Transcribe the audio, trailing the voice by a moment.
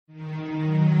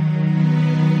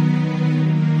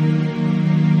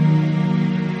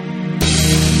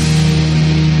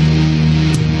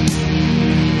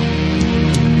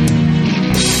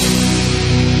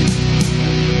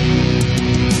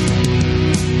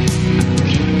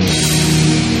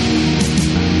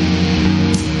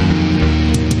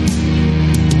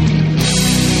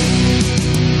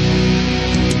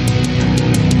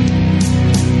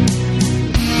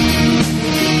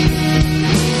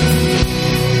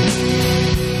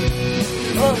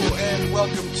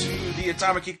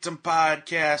Atomic Geekdom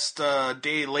Podcast,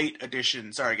 day late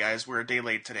edition. Sorry, guys, we're a day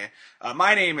late today.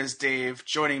 My name is Dave.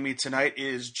 Joining me tonight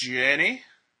is Jenny.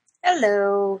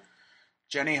 Hello.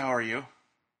 Jenny, how are you?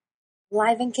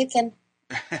 Live and kicking.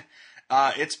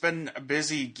 It's been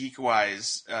busy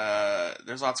geek-wise.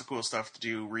 There's lots of cool stuff to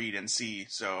do, read, and see,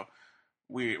 so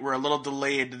we're a little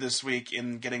delayed this week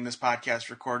in getting this podcast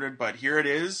recorded, but here it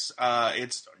is.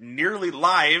 It's nearly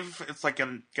live. It's like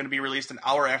going to be released an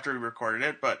hour after we recorded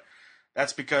it, but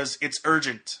that's because it's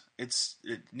urgent. It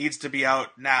needs to be out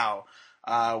now.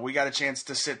 We got a chance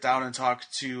to sit down and talk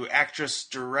to actress,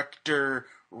 director,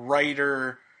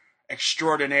 writer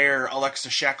extraordinaire Alexa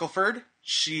Shackelford.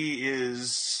 She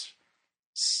is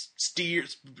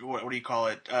what do you call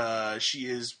it? She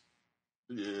is.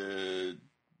 I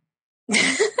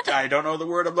don't know the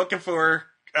word I'm looking for.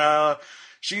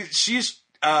 She's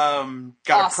got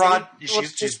awesome.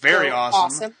 She's very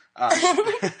awesome.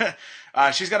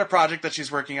 She's got a project that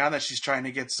she's working on that she's trying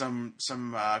to get some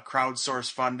crowdsource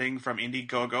funding from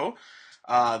Indiegogo.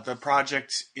 The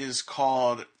project is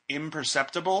called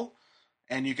Imperceptible,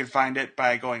 and you can find it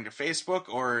by going to Facebook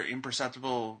or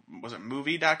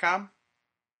imperceptible.com.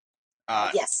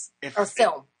 Yes, or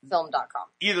film.com.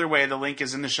 Either way, the link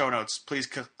is in the show notes. Please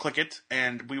click it,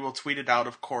 and we will tweet it out,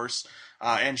 of course.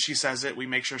 And she says it. We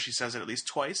make sure she says it at least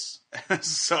twice.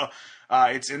 So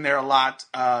it's in there a lot.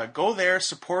 Go there,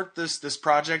 support this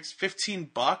project.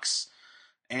 $15,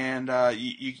 and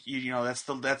you know that's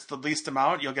the least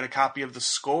amount. You'll get a copy of the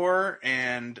score,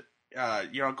 and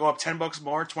go up $10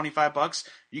 more, $25.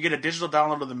 You get a digital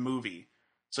download of the movie,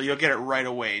 so you'll get it right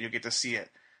away, and you'll get to see it.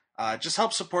 Just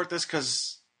help support this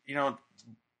because,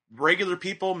 regular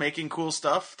people making cool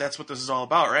stuff, that's what this is all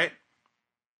about, right?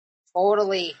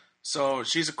 Totally. So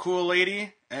she's a cool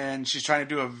lady, and she's trying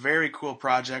to do a very cool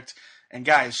project. And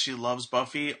guys, she loves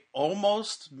Buffy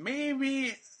almost,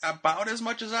 maybe about as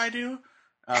much as I do.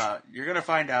 You're going to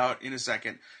find out in a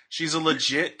second. She's a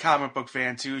legit comic book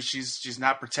fan, too. She's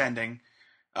not pretending.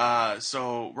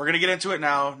 So we're going to get into it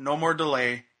now. No more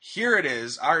delay. Here it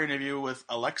is, our interview with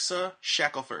Alexa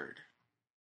Shackelford.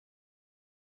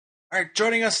 All right,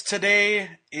 joining us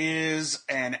today is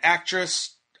an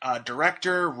actress,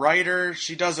 director, writer.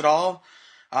 She does it all.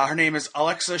 Her name is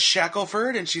Alexa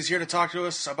Shackelford, and she's here to talk to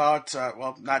us about,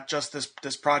 not just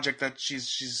this project that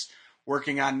she's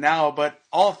working on now, but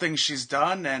all things she's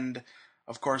done. And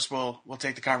of course, we'll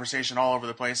take the conversation all over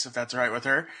the place if that's all right with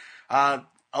her.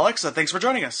 Alexa, thanks for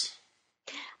joining us.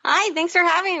 Hi, thanks for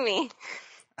having me.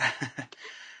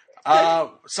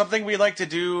 Something we like to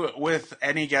do with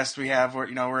any guest we have,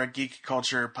 we're a geek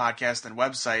culture podcast and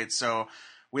website, so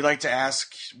we like to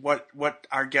ask what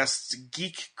our guests'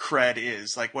 geek cred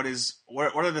is. Like, what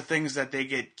are the things that they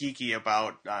get geeky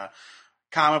about?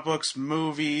 Comic books,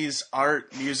 movies,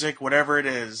 art, music, whatever it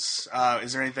is.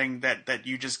 Is there anything that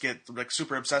you just get like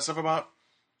super obsessive about?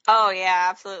 Oh yeah,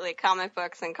 absolutely. Comic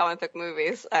books and comic book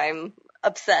movies. I'm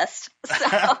obsessed.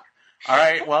 So. All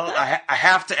right. Well, I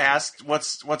have to ask,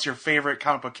 what's your favorite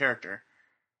comic book character?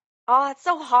 Oh, it's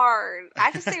so hard. I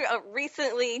have to say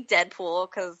recently Deadpool,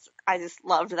 because I just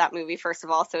loved that movie, first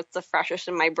of all, so it's the freshest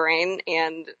in my brain,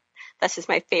 and that's just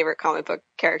my favorite comic book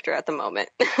character at the moment.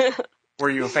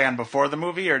 Were you a fan before the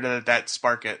movie, or did that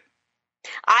spark it?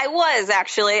 I was,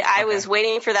 actually. I was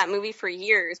waiting for that movie for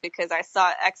years because I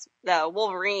saw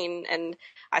Wolverine, and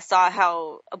I saw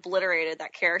how obliterated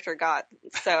that character got,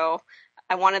 so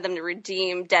I wanted them to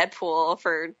redeem Deadpool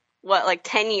for,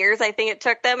 10 years I think it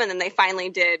took them, and then they finally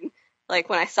did,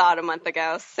 when I saw it a month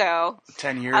ago. So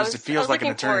 10 years, it feels like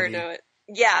an eternity. To it.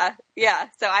 Yeah.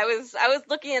 So I was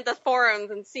looking at the forums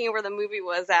and seeing where the movie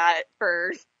was at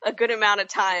for a good amount of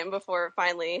time before it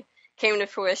finally came to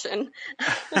fruition.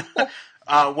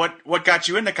 What got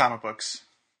you into comic books?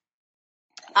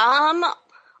 Honestly,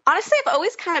 I've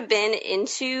always kind of been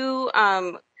into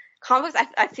comic books.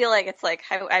 I feel like it's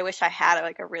I wish I had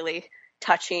a really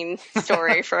touching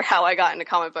story for how I got into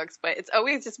comic books, but it's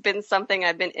always just been something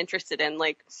I've been interested in.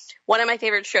 One of my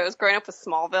favorite shows growing up was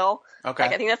Smallville. Okay.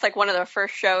 I think that's one of the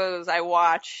first shows I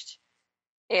watched,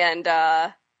 and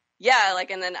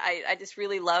and then I just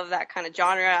really love that kind of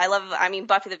genre.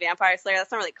 Buffy the Vampire Slayer.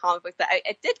 That's not really comic books, but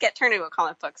it did get turned into a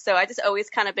comic book. So I just always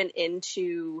kind of been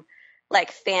into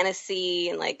fantasy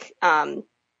and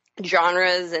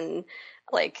genres and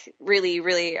really,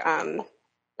 really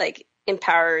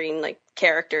empowering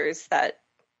characters that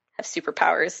have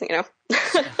superpowers,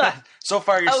 So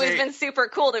far, you're always been super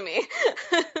cool to me.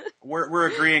 we're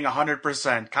agreeing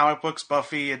 100%. Comic books,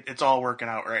 Buffy, it's all working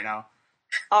out right now.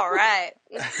 All right,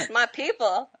 my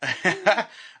people.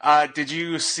 Did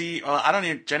you see?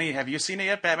 Jenny, have you seen it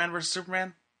yet? Batman vs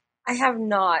Superman? I have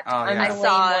not. Oh, yeah. I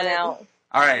saw one out.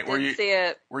 All right,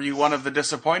 were you one of the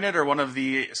disappointed or one of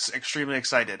the extremely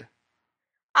excited?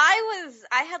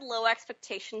 I had low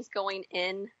expectations going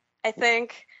in, I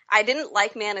think. I didn't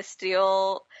like Man of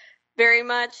Steel very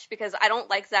much because I don't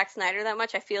like Zack Snyder that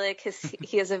much. I feel like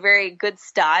he has a very good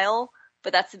style,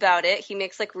 but that's about it. He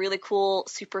makes like really cool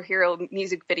superhero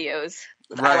music videos,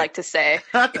 I like to say,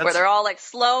 where they're all like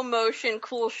slow motion,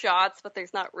 cool shots, but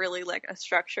there's not really like a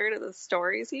structure to the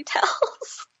stories he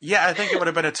tells. Yeah, I think it would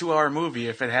have been a 2-hour movie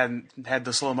if it hadn't had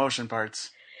the slow motion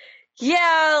parts.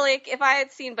 Yeah, like if I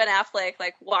had seen Ben Affleck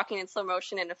like walking in slow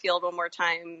motion in a field one more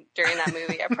time during that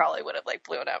movie, I probably would have like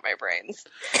blown out my brains.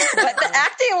 But the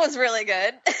acting was really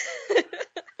good.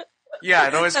 Yeah,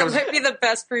 it always comes. That might be the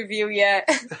best review yet.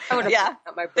 Yeah,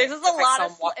 there's just a lot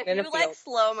of if you like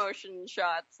slow motion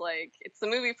shots, like it's the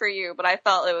movie for you. But I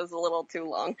felt it was a little too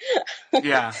long.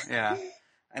 Yeah.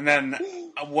 And then,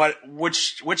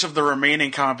 which of the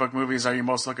remaining comic book movies are you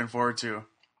most looking forward to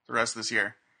the rest of this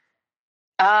year?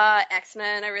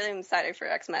 X-Men. I really am excited for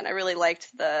X-Men. I really liked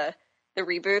the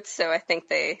reboots, so I think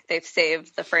they've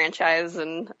saved the franchise,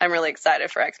 and I'm really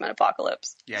excited for X-Men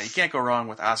Apocalypse. Yeah, you can't go wrong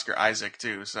with Oscar Isaac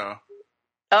too. So.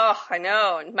 Oh, I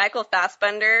know. And Michael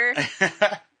Fassbender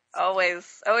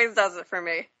always does it for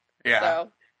me. Yeah.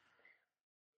 So.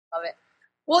 Love it.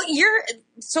 Well,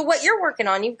 what you're working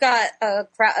on, you've got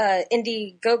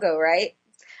Indiegogo, right?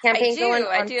 Campaign going on.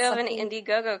 I do have an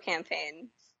Indiegogo campaign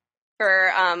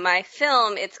for my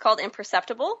film. It's called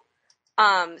Imperceptible.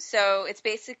 So it's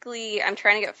basically I'm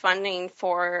trying to get funding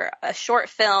for a short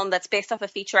film that's based off a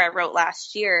feature I wrote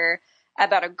last year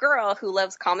about a girl who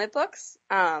loves comic books,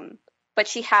 but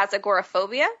she has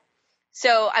agoraphobia.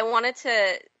 So I wanted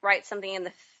to write something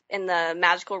in the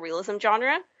magical realism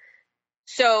genre.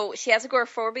 So she has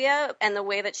agoraphobia, and the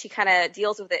way that she kind of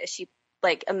deals with it is she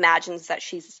like imagines that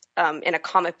she's in a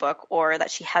comic book or that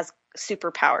she has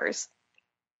superpowers.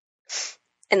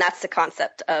 And that's the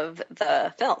concept of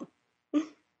the film.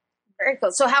 Very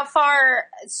cool. So how far,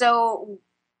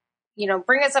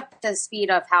 bring us up to speed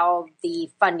of how the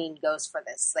funding goes for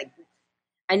this. Like,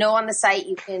 I know on the site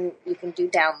you can do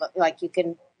download, like you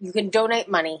can donate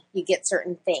money, you get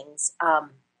certain things. How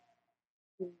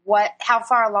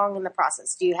far along in the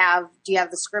process? Do you have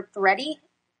the script ready?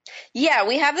 Yeah,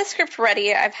 we have the script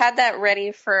ready. I've had that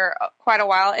ready for quite a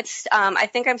while. It's I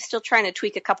think I'm still trying to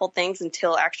tweak a couple things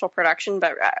until actual production,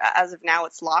 but as of now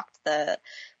it's locked,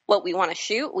 what we want to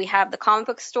shoot. We have the comic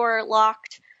book store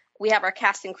locked. We have our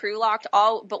cast and crew locked.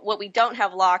 But what we don't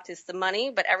have locked is the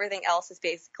money, but everything else is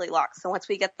basically locked. So once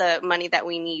we get the money that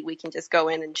we need, we can just go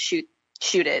in and shoot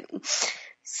it.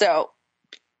 So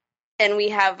and we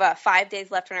have 5 days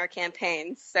left on our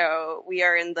campaign, so we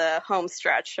are in the home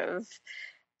stretch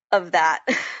of that.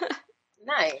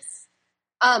 Nice.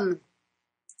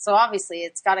 So obviously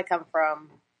it's got to come from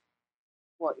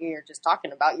what you're just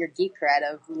talking about, your geek cred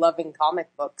of loving comic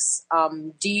books.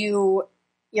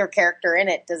 Your character in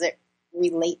it, does it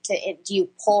relate to it? Do you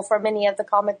pull from any of the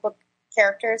comic book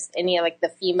characters? Any of like the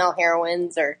female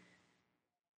heroines or?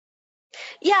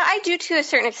 Yeah, I do to a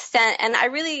certain extent. And I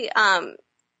really, I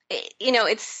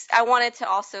wanted to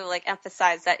also like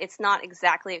emphasize that it's not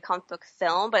exactly a comic book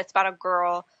film, but it's about a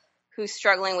girl who's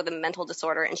struggling with a mental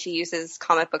disorder, and she uses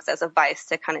comic books as a vice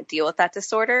to kind of deal with that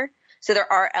disorder. So there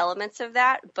are elements of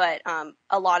that, but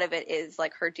a lot of it is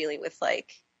like her dealing with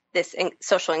like this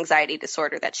social anxiety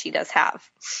disorder that she does have.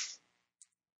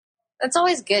 That's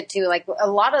always good too. Like a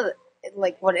lot of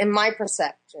what in my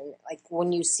perception, like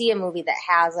when you see a movie that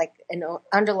has like an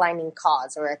underlining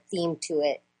cause or a theme to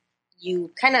it,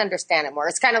 you kind of understand it more.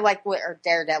 It's kind of like where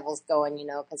Daredevil's going,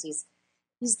 because he's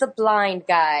the blind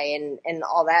guy and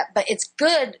all that. But it's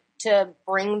good to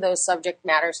bring those subject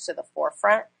matters to the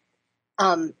forefront.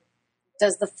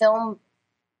 Does the film,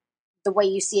 the way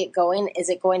you see it going, is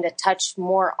it going to touch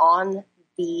more on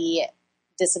the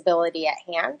disability at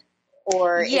hand?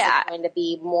 Or is it going to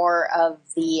be more of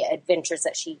the adventures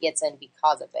that she gets in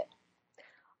because of it?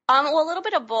 Well, a little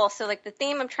bit of both. So, like, the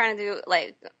theme I'm trying to do,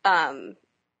 like,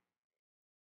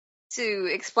 to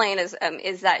explain is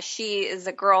that she is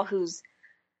a girl who's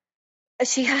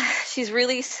she's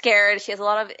really scared. She has a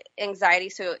lot of anxiety.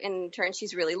 So in turn,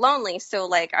 she's really lonely. So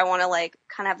like, I want to like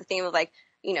kind of have the theme of like,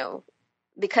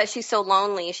 because she's so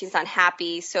lonely, she's not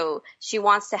happy. So she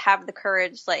wants to have the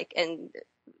courage, like, and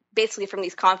basically from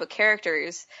these comic book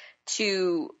characters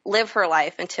to live her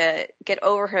life and to get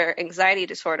over her anxiety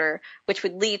disorder, which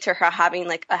would lead to her having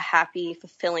like a happy,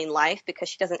 fulfilling life, because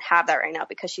she doesn't have that right now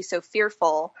because she's so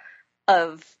fearful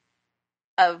of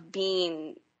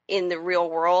being in the real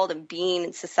world and being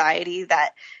in society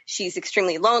that she's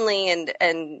extremely lonely and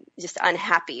just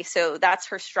unhappy. So that's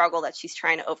her struggle that she's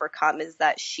trying to overcome, is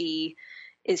that she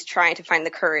is trying to find the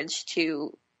courage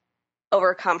to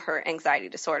overcome her anxiety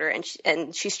disorder.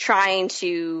 And she's trying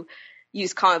to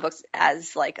use comic books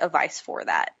as like a vice for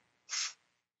that.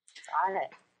 Got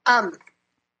it.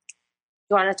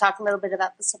 You want to talk a little bit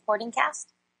about the supporting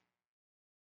cast?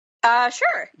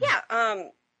 Sure. Yeah.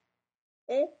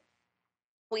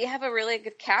 We have a really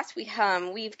good cast.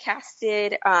 We've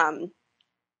casted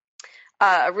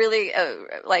really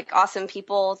like awesome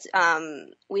people.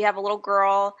 We have a little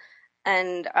girl,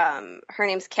 and her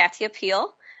name's Katia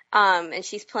Peel, and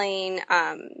she's playing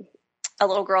a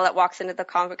little girl that walks into the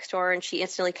comic book store, and she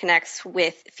instantly connects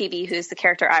with Phoebe, who's the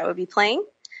character I would be playing.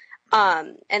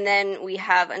 And then we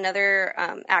have another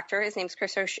actor. His name's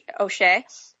Chris O'Shea,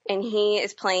 and he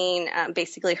is playing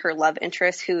basically her love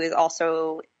interest, who is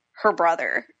also her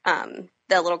brother, the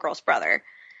little girl's brother.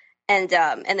 And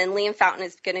then Liam Fountain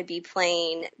is going to be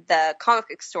playing the comic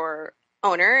book store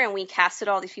owner, and we casted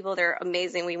all these people. They're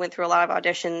amazing. We went through a lot of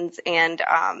auditions, and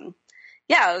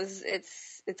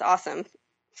it's awesome.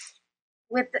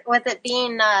 With it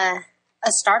being a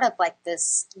startup like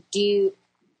this,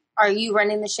 are you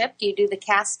running the ship? Do you do the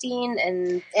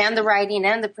casting and the writing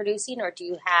and the producing, or do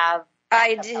you have?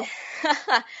 I do.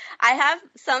 I have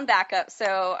some backup.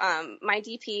 So my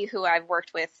DP, who I've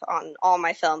worked with on all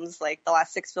my films, like the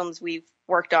last 6 films we've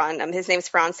worked on, his name's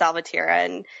Fran Salvatierra,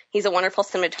 and he's a wonderful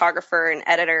cinematographer and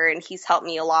editor, and he's helped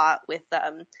me a lot with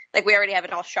like we already have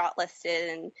it all shot listed,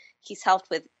 and he's helped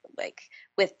with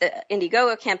the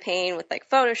Indiegogo campaign with like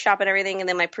Photoshop and everything. And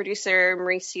then my producer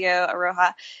Mauricio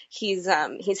Aroja, he's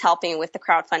helping with the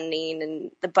crowdfunding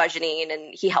and the budgeting,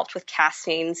 and he helped with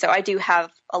casting. So I do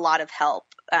have a lot of help,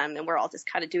 and we're all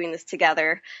just kind of doing this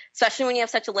together, especially when you have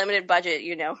such a limited budget.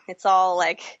 It's all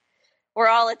like we're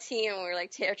all a team. We're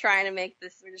like trying to make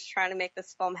this. We're just trying to make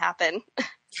this film happen.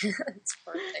 That's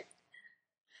perfect.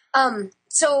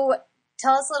 So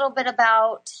tell us a little bit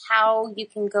about how you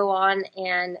can go on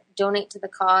and donate to the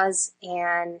cause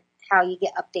and how you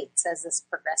get updates as this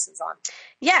progresses on.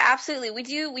 Yeah, absolutely. We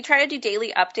try to do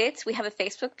daily updates. We have a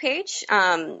Facebook page.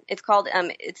 It's called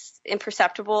it's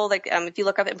Imperceptible. Like if you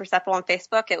look up Imperceptible on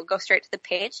Facebook, it will go straight to the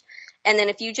page. And then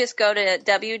if you just go to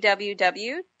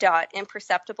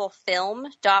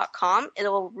www.imperceptiblefilm.com, it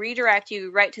will redirect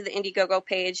you right to the Indiegogo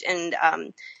page, and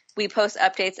we post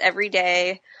updates every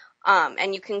day.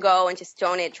 And you can go and just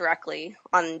donate directly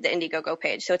on the Indiegogo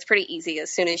page. So it's pretty easy.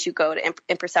 As soon as you go to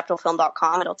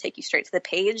imperceptiblefilm.com, it'll take you straight to the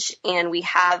page. And we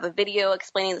have a video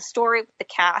explaining the story with the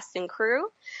cast and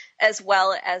crew, as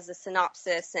well as the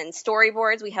synopsis and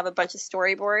storyboards. We have a bunch of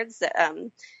storyboards.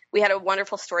 We had a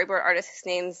wonderful storyboard artist. His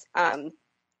name's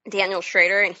Daniel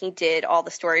Schrader, and he did all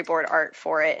the storyboard art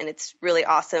for it. And it's really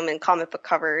awesome, and comic book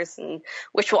covers, and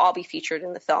which will all be featured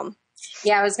in the film.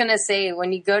 Yeah, I was going to say,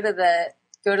 when you go to the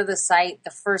site, the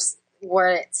first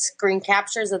where it screen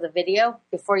captures of the video,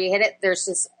 before you hit it, there's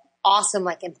this awesome,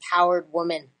 like, empowered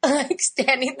woman like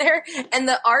standing there, and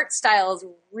the art style is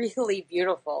really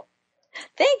beautiful.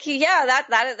 Thank you. Yeah,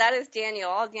 that is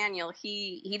Daniel. All Daniel.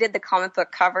 He did the comic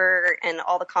book cover and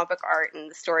all the comic book art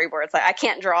and the storyboards. Like, I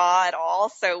can't draw at all,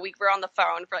 so we were on the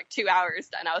phone for like 2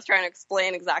 hours, and I was trying to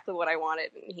explain exactly what I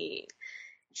wanted, and he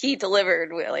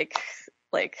delivered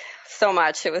like so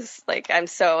much. It was like, I'm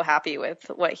so happy with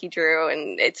what he drew,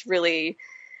 and it's really,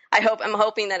 I'm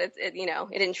hoping that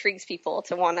it intrigues people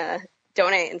to want to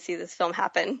donate and see this film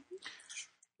happen.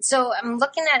 So I'm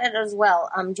looking at it as well.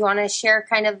 Do you want to share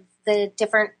kind of the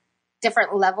different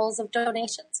levels of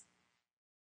donations?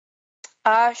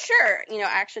 Sure. I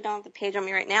actually don't have the page on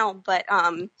me right now, but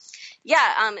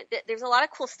there's a lot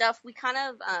of cool stuff. We kind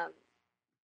of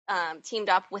teamed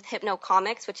up with Hypno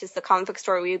Comics, which is the comic book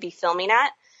store we would be filming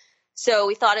at. So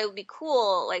we thought it would be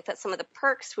cool, like, that some of the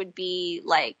perks would be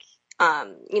like,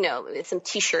 some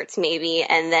T-shirts maybe,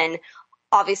 and then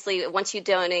obviously once you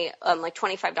donate like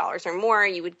 $25 or more,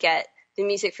 you would get the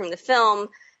music from the film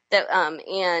that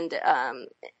and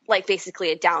like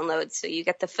basically a download. So you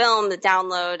get the film, the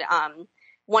download.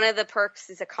 One of the perks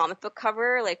is a comic book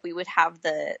cover. Like, we would have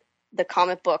the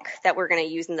comic book that we're going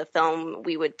to use in the film.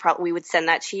 We would send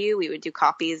that to you. We would do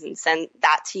copies and send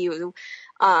that to you.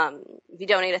 If you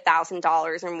donate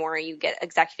 $1,000 or more, you get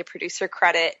executive producer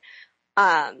credit.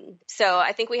 So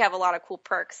I think we have a lot of cool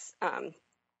perks.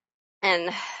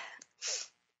 And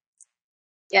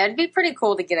yeah, it'd be pretty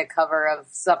cool to get a cover of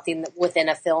something within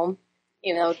a film,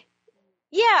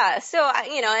 Yeah, so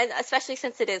and especially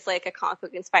since it is like a comic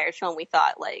book inspired film, we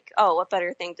thought like, oh, what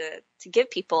better thing to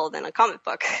give people than a comic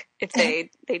book if they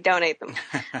donate them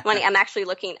money. I'm actually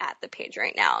looking at the page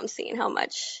right now. I'm seeing how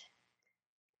much.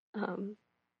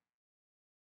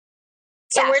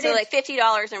 So like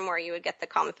 $50 or more, you would get the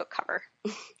comic book cover.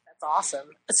 That's awesome.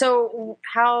 So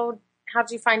how'd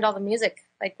you find all the music?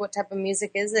 Like, what type of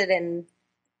music is it in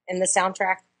the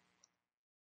soundtrack?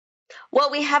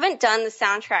 Well, we haven't done the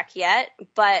soundtrack yet,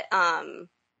 but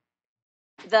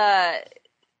the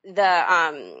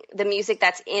music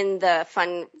that's in the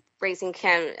fundraising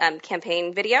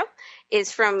campaign video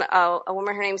is from a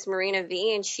woman. Her name's Marina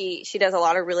V, and she does a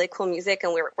lot of really cool music,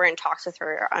 and we're in talks with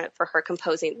her for her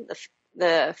composing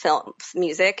the film's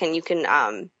music, and you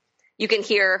can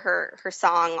hear her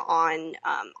song on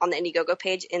the Indiegogo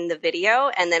page in the video,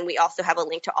 and then we also have a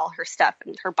link to all her stuff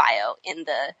and her bio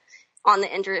on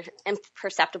the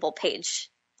Imperceptible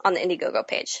page on the Indiegogo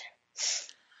page.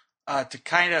 To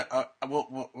kind of,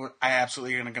 I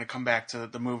absolutely am going to come back to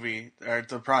the movie or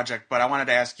the project, but I wanted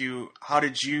to ask you, how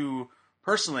did you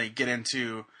personally get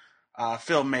into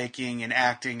filmmaking and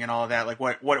acting and all of that? Like,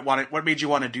 what made you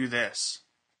want to do this?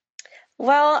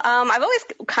 Well, I've always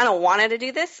kind of wanted to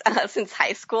do this since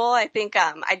high school. I think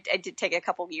I did take a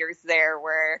couple of years there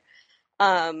where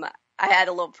I had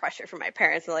a little pressure from my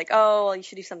parents. They're like, oh, well, you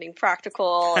should do something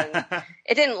practical. And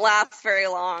it didn't last very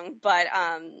long. But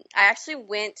I actually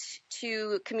went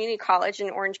to community college in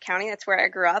Orange County. That's where I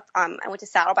grew up. I went to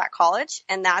Saddleback College,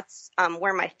 and that's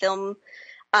where my film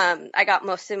I got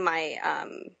most of my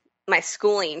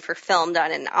schooling for film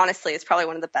done. And honestly, it's probably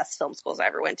one of the best film schools I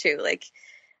ever went to. Like,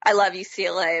 I love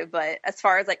UCLA, but as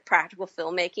far as like practical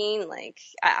filmmaking, like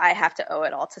I have to owe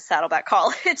it all to Saddleback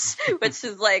College, which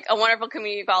is like a wonderful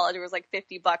community college. It was like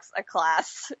 $50 a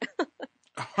class.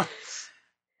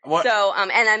 What? So,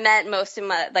 and I met most of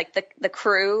my, like the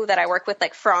crew that I work with,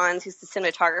 like Franz, who's the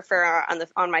cinematographer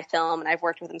on my film. And I've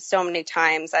worked with him so many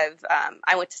times. I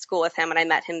went to school with him and I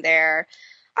met him there.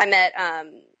 I met,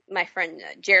 my friend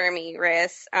Jeremy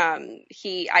Reyes.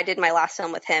 I did my last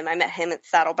film with him. I met him at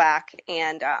Saddleback,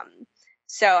 and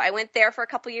so I went there for a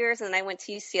couple years, and then I went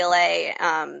to UCLA,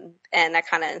 and I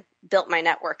kind of built my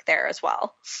network there as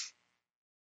well.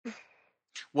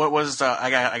 What was I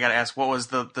got to ask? What was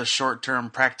the short term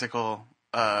practical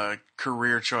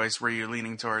career choice were you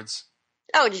leaning towards?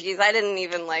 Oh geez, I didn't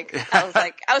even I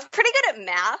was pretty good at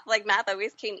math. Like math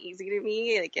always came easy to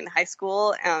me, like in high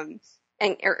school.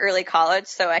 And early college,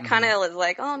 so I kind of was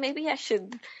like, oh, maybe I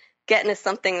should get into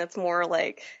something that's more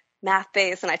like math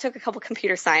based. And I took a couple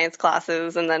computer science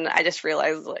classes, and then I just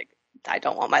realized like I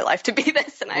don't want my life to be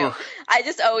this, and I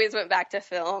just always went back to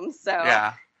film. So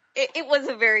yeah, it was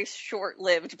a very short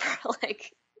lived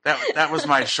like. That was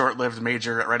my short lived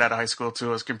major right out of high school too.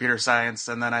 Was computer science,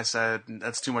 and then I said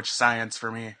that's too much science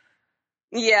for me.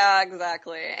 Yeah,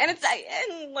 exactly. And it's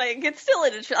still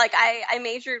like I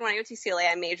majored when I went to UCLA.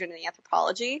 I majored in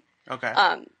anthropology. Okay.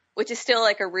 Which is still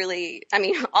like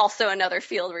also another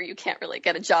field where you can't really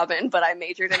get a job in, but I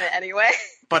majored in it anyway.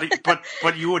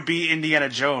 but you would be Indiana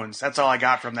Jones. That's all I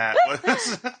got from that.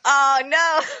 Oh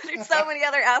no, there's so many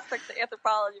other aspects of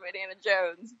anthropology with Indiana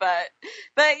Jones, but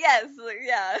yes,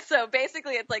 yeah. So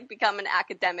basically, it's like become an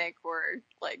academic or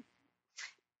like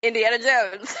Indiana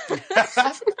Jones.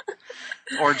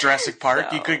 Or Jurassic Park.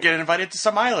 So. You could get invited to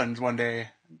some island one day.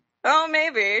 Oh,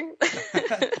 maybe.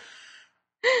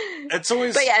 It's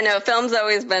always... But yeah, no, film's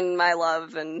always been my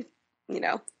love, and,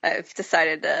 I've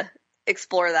decided to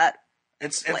explore that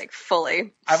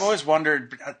fully. I've always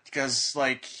wondered, because,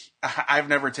 I've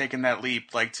never taken that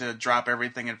leap, to drop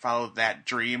everything and follow that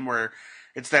dream where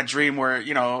it's that dream where,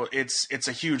 it's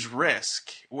a huge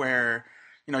risk where...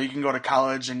 you can go to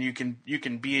college and you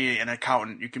can be an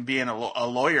accountant, you can be a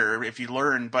lawyer if you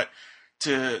learn, but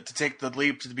to take the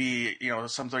leap to be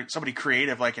somebody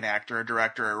creative like an actor, a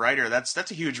director, or a writer, that's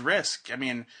a huge risk. I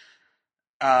mean,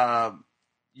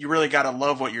 you really got to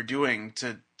love what you're doing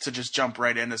to just jump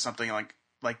right into something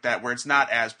like that where it's not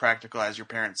as practical as your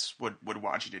parents would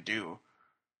want you to do.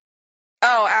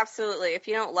 Oh, absolutely. If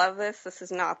you don't love this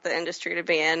is not the industry to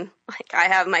be in. Like, I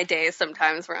have my days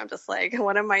sometimes where I'm just like,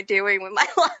 what am I doing with my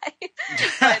life?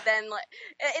 But then,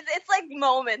 it's like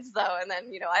moments, though. And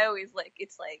then, I always,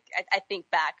 I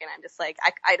think back and I'm just like,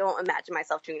 I don't imagine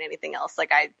myself doing anything else.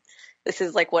 This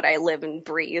is, what I live and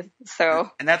breathe.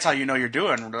 So. And that's how you're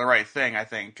doing the right thing, I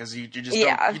think. Because you just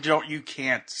you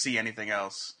can't see anything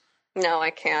else. No,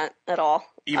 I can't at all.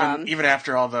 Even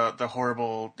after all the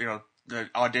horrible, the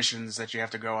auditions that you have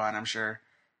to go on, I'm sure.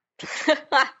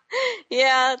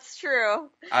 Yeah, it's true.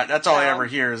 That's all I ever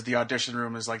hear is the audition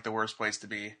room is the worst place to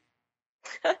be.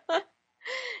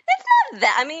 It's not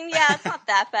that. I mean, yeah, it's not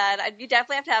that bad. You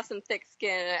definitely have to have some thick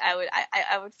skin.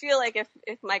 I would feel like if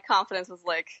my confidence was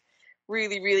like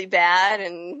really, really bad,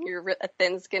 and you're a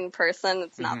thin-skinned person,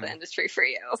 it's not the industry for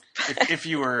you. If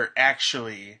you were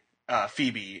actually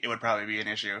Phoebe, it would probably be an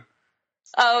issue.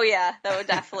 Oh yeah,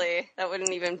 that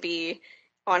wouldn't even be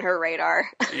on her radar.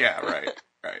 Yeah, right.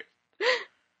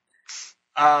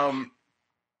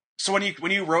 So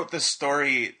when you wrote this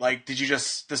story, like, did you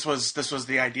just this was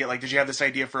the idea? Like, did you have this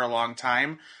idea for a long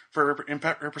time for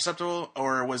Imperceptible,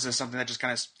 or was this something that just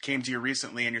kind of came to you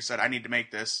recently and you said, I need to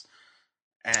make this?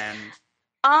 And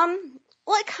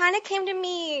well, it kind of came to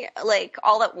me like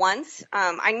all at once.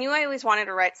 I knew I always wanted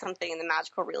to write something in the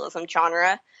magical realism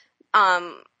genre.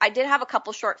 I did have a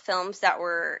couple short films that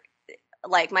were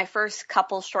like my first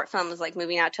couple short films, like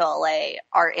Moving Out to LA,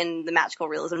 are in the magical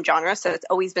realism genre. So it's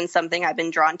always been something I've been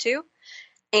drawn to.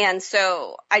 And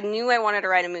so I knew I wanted to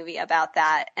write a movie about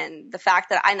that. And the fact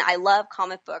that I love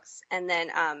comic books. And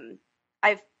then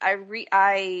I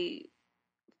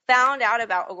found out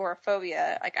about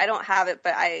agoraphobia. Like, I don't have it,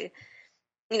 but I've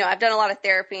done a lot of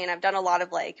therapy and I've done a lot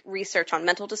of like research on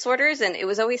mental disorders. And it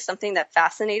was always something that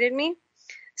fascinated me.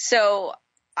 So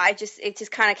it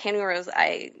just kind of came to where I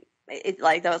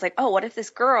was like, oh, what if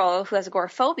this girl who has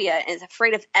agoraphobia and is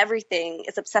afraid of everything,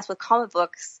 is obsessed with comic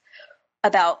books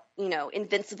about,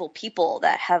 invincible people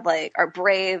that have like, are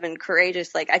brave and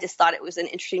courageous. Like, I just thought it was an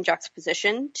interesting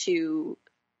juxtaposition to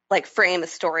like frame a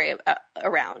story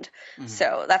around. Mm-hmm.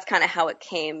 So that's kind of how it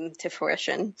came to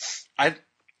fruition. I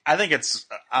think it's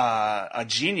a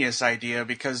genius idea,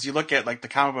 because you look at like the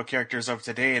comic book characters of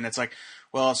today and it's like,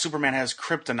 well, Superman has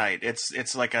kryptonite.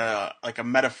 It's like a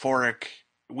metaphoric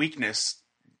weakness,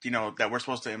 that we're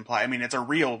supposed to imply. I mean, it's a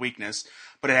real weakness,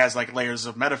 but it has like layers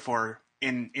of metaphor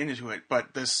into it.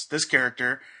 But this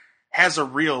character has a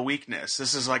real weakness.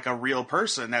 This is like a real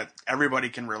person that everybody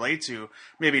can relate to.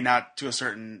 Maybe not to a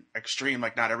certain extreme,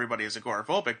 like not everybody is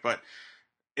agoraphobic, but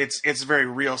it's a very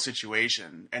real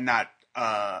situation and not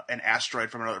an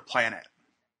asteroid from another planet.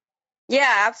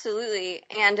 Yeah, absolutely.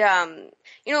 And,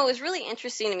 it was really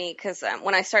interesting to me because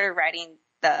when I started writing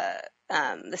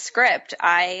the script,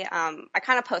 I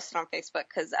kind of posted on Facebook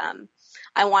because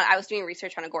I was doing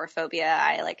research on agoraphobia.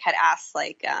 I like had asked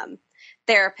like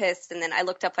therapists, and then I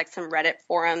looked up like some Reddit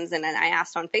forums, and then I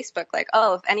asked on Facebook like,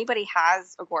 oh, if anybody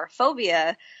has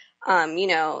agoraphobia,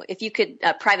 if you could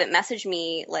private message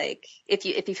me, like if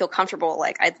you feel comfortable,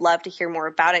 like I'd love to hear more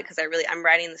about it, because I'm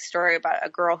writing the story about a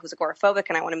girl who's agoraphobic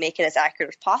and I want to make it as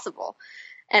accurate as possible.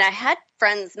 And I had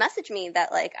friends message me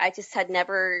that like I just had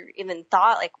never even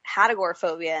thought like had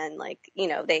agoraphobia, and like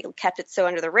they kept it so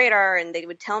under the radar, and they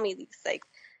would tell me these like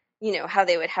how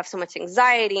they would have so much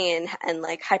anxiety and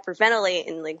like hyperventilate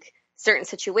in like certain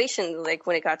situations, like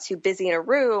when it got too busy in a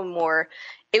room, or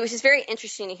it was just very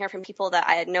interesting to hear from people that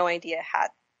I had no idea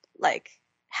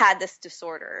had this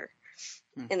disorder.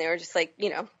 And they were just like,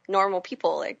 normal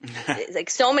people, like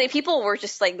so many people were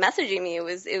just like messaging me.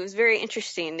 It was very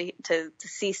interesting to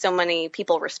see so many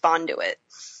people respond to it.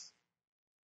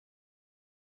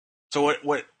 So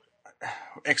what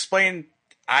explain,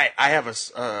 I have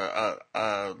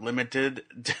a limited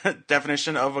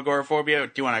definition of agoraphobia.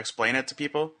 Do you want to explain it to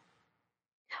people?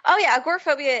 Oh yeah,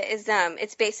 agoraphobia is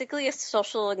it's basically a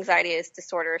social anxiety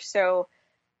disorder. So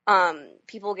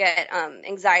people get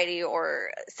anxiety,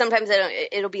 or sometimes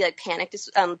it'll be like panic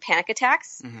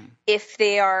attacks if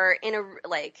they are in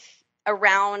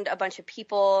around a bunch of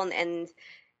people and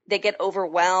they get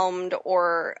overwhelmed,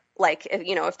 or like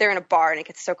if they're in a bar and it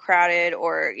gets so crowded,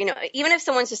 or even if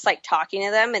someone's just like talking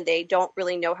to them and they don't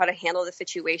really know how to handle the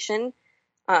situation.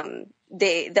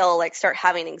 They'll like start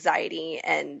having anxiety,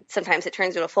 and sometimes it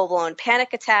turns into a full-blown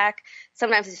panic attack.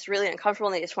 Sometimes it's just really uncomfortable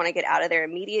and they just want to get out of there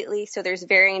immediately. So there's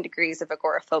varying degrees of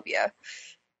agoraphobia.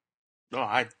 Oh,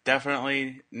 I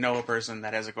definitely know a person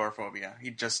that has agoraphobia.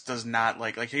 He just does not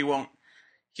like he won't,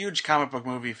 huge comic book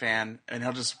movie fan, and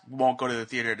he'll just won't go to the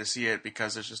theater to see it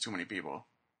because there's just too many people.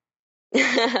 So.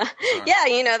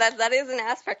 Yeah, that is an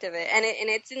aspect of it, and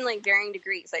it's in like varying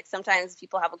degrees. Like sometimes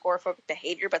people have agoraphobic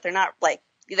behavior, but they're not like,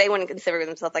 they wouldn't consider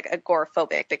themselves like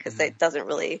agoraphobic because it doesn't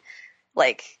really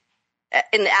like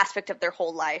in the aspect of their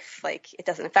whole life, like it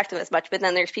doesn't affect them as much. But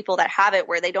then there's people that have it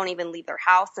where they don't even leave their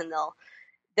house, and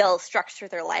they'll structure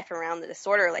their life around the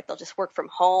disorder. Like they'll just work from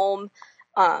home,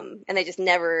 and they just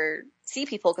never see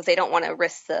people because they don't want to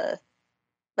risk an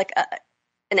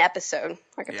episode,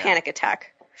 like a panic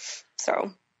attack. So,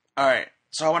 all right.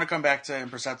 So I want to come back to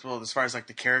Imperceptible as far as like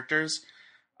the characters.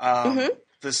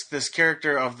 This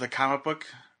character of the comic book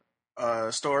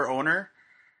store owner,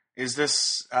 Is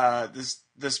this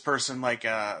this person like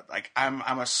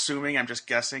I'm assuming, I'm just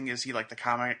guessing, is he like the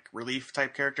comic relief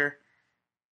type character?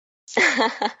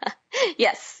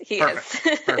 Yes, he Perfect.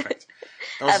 is. Perfect.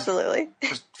 Those, Absolutely.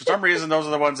 for some reason, those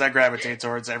are the ones I gravitate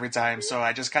towards every time. So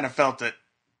I just kind of felt it.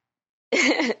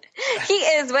 He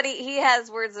is, but he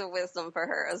has words of wisdom for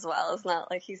her as well. It's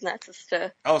not like he's not just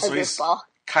a So he's goofball.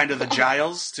 kind of the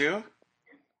Giles too.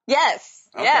 Yes,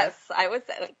 Okay. yes, I would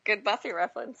say good Buffy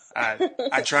reference.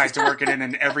 I tried to work it in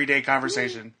an everyday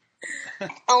conversation.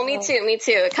 Oh, me too.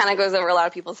 It kind of goes over a lot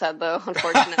of people's head, though.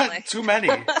 Unfortunately, Too many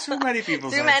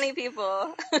people. Too many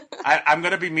people. I'm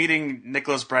going to be meeting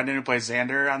Nicholas Brendan, who plays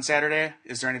Xander, on Saturday.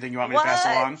 Is there anything you want me to pass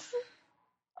along?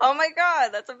 Oh my god,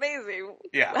 that's amazing.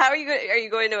 Yeah. How are you going? Are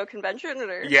you going to a convention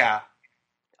or? Yeah.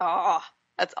 Oh,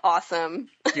 that's awesome.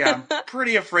 Yeah, I'm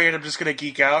pretty afraid I'm just going to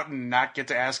geek out and not get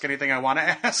to ask anything I want to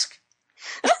ask.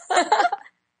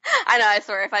 I know, I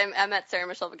swear, if I met Sarah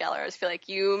Michelle Gellar, I just feel like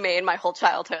you made my whole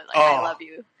childhood. Like, I love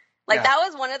you. Like, yeah. That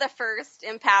was one of the first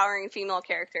empowering female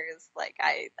characters, like,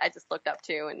 I just looked up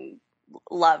to and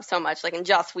loved so much. Like, in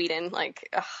Joss Whedon, like,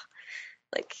 ugh,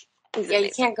 like, he's amazing.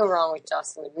 You can't go wrong with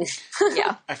Joss Whedon.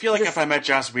 Yeah. I feel like if I met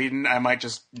Joss Whedon, I might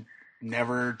just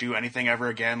never do anything ever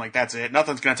again. Like, that's it.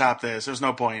 Nothing's going to top this. There's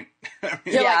no point.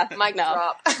 You're Yeah, like, mic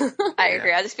drop. I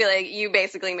agree. I just feel like you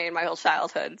basically made my whole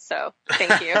childhood, so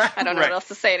thank you. I don't know Right. what else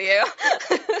to say to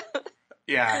you.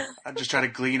 Yeah, I just try to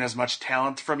glean as much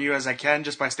talent from you as I can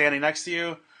just by standing next to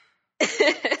you.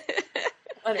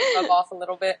 Let it rub off a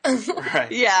little bit.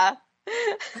 Right. Yeah.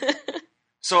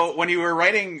 So when you were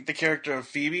writing the character of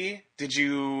Phoebe,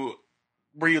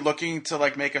 were you looking to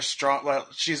like make a strong? Well,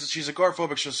 she's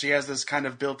agoraphobic, so she has this kind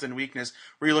of built-in weakness.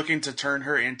 Were you looking to turn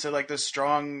her into like this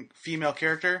strong female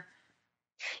character?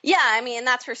 Yeah, I mean, and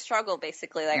that's her struggle,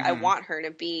 basically. Like, I want her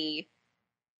to be,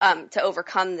 to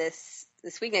overcome this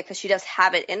weakness, because she does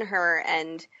have it in her,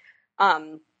 and,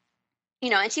 you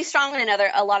know, and she's strong in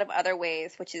a lot of other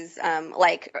ways, which is,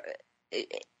 like,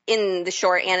 in the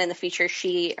short and in the feature,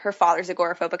 her father's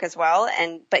agoraphobic as well,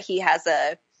 but he has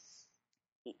a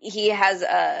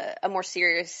more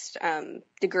serious,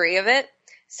 degree of it.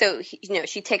 So,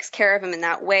 she takes care of him in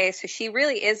that way. So she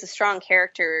really is a strong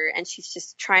character, and she's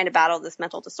just trying to battle this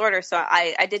mental disorder. So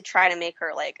I did try to make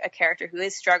her like a character who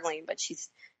is struggling, but she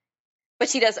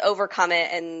does overcome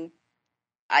it. And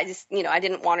I just, I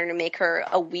didn't want her to make her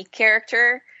a weak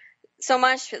character so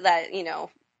much that,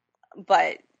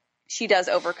 but she does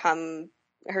overcome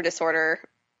her disorder.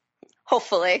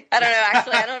 Hopefully. I don't know,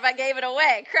 actually. I don't know if I gave it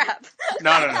away. Crap.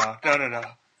 No.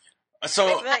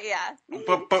 So, but yeah.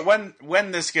 But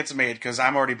when this gets made, because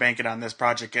I'm already banking on this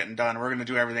project getting done, we're going to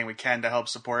do everything we can to help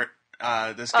support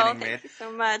this getting made. Thank you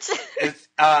so much.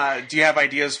 Do you have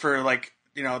ideas for like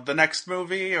the next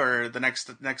movie or the next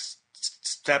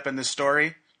step in this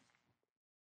story?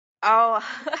 Oh,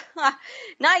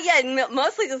 not yet.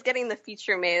 Mostly just getting the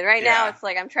feature made. Right now, it's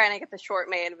like I'm trying to get the short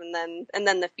made and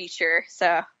then the feature.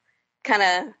 So,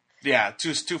 kind of.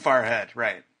 Too far ahead,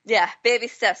 right? Yeah, baby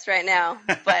steps right now.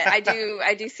 But I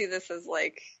do see this as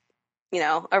like,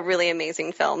 a really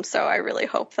amazing film. So I really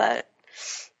hope that,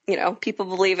 people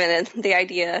believe in it, the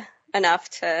idea enough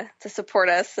to support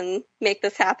us and make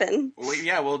this happen.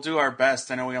 We'll do our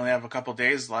best. I know we only have a couple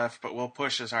days left, but we'll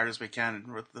push as hard as we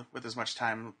can with as much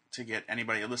time to get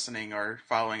anybody listening or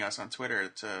following us on Twitter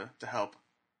to help.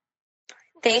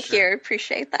 Thank you.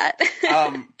 Appreciate that.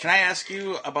 Can I ask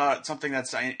you about something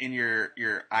that's in your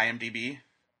IMDb?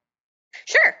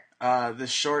 Sure.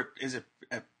 This short, is it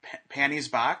Panty's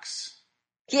Box?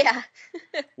 Yeah.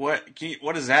 What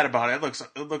is that about? It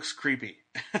looks creepy.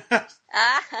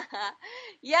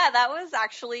 Yeah, that was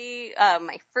actually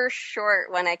my first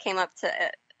short when I came up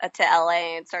to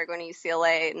LA and started going to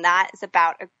UCLA, and that is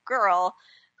about a girl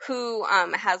who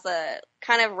has a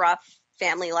kind of rough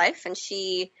family life, and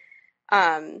she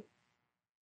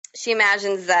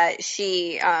imagines that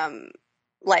she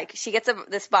gets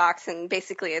this box, and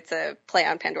basically it's a play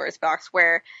on Pandora's box,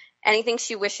 where anything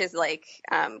she wishes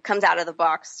comes out of the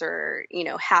box, or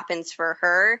happens for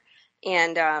her,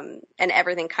 and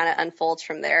everything kind of unfolds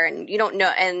from there, and you don't know.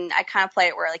 And I kind of play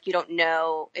it where you don't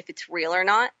know if it's real or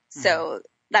not. Mm-hmm. So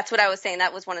that's what I was saying.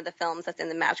 That was one of the films that's in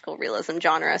the magical realism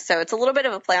genre. So it's a little bit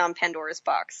of a play on Pandora's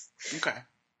box. Okay.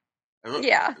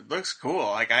 It looks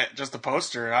cool. Just the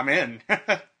poster, I'm in.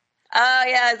 Oh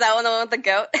yeah, is that the one with the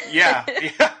goat? Yeah.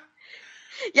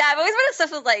 Yeah, I've always wanted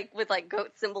stuff with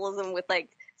goat symbolism with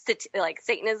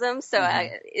Satanism. So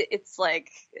it's like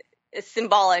a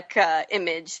symbolic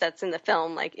image that's in the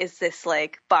film. Is this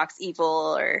box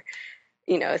evil, or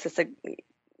is this a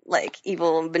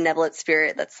evil benevolent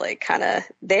spirit that's kind of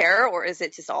there, or is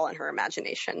it just all in her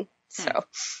imagination? So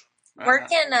where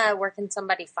can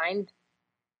somebody find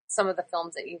some of the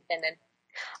films that you've been in?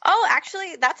 Oh,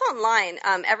 actually, that's online.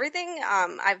 Everything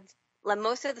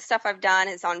most of the stuff I've done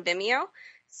is on Vimeo.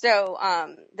 So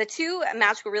the two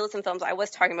magical realism films I was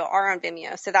talking about are on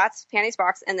Vimeo. So that's Panty's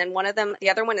Box, and then the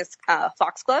other one is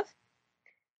Foxglove.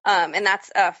 And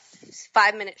that's a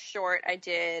 5-minute short I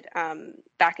did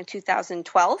back in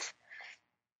 2012,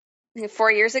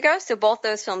 4 years ago. So both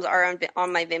those films are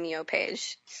on my Vimeo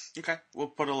page. Okay, we'll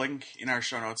put a link in our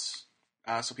show notes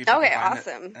so people can find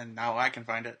awesome. it. And now I can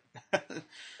find it.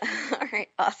 All right,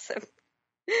 awesome.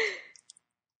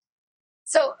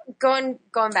 So going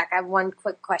back, I have one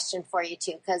quick question for you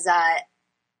too, because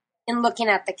in looking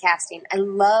at the casting, I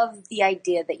love the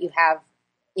idea that you have.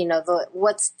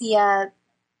 What's the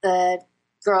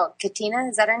girl, Katina?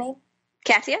 Is that her name?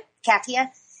 Katia.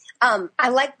 I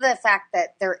like the fact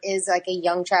that there is like a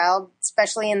young child,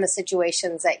 especially in the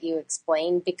situations that you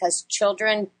explained, because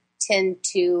children tend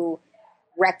to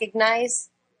recognize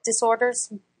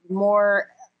disorders more.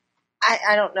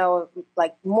 I don't know,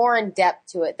 like more in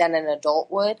depth to it than an adult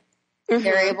would. Mm-hmm.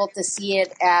 They're able to see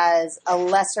it as a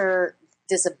lesser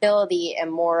disability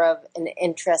and more of an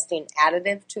interesting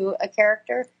additive to a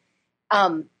character.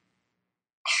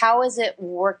 How is it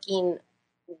working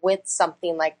with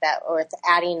something like that, or it's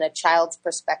adding a child's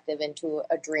perspective into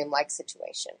a dreamlike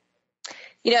situation?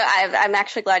 I'm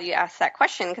actually glad you asked that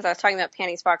question, because I was talking about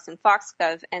Panty's Box and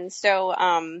Foxglove, and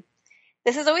so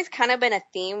this has always kind of been a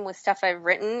theme with stuff I've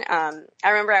written. I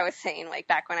remember I was saying, like,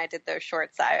 back when I did those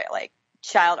shorts,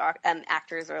 child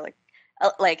actors are like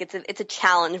it's a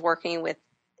challenge working with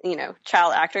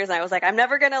child actors, and I was like, I'm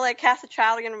never gonna like cast a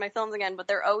child again in my films again, but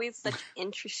they're always such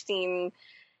interesting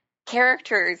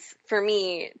characters for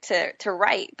me to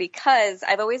write, because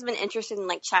I've always been interested in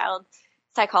like child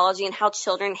psychology and how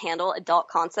children handle adult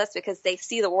concepts, because they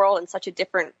see the world in such a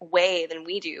different way than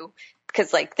we do,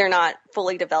 because like they're not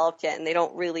fully developed yet and they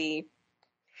don't really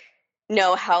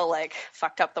know how like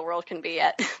fucked up the world can be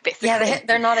yet, basically. Yeah,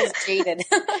 they're not as jaded.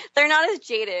 They're not as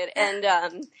jaded, and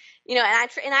and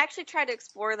I actually tried to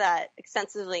explore that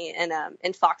extensively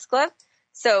in Foxglove.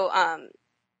 So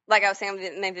like I was saying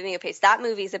on my Vimeo page, that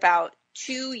movie's about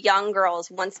two young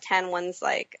girls, one's 10, one's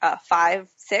like 5,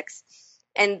 6,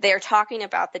 and they're talking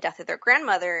about the death of their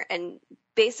grandmother and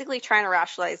basically trying to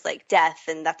rationalize like death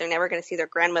and that they're never going to see their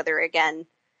grandmother again.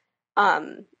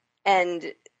 And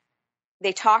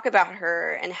they talk about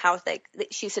her and how like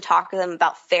she used to talk to them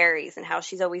about fairies and how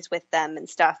she's always with them and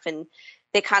stuff. And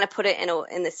they kind of put it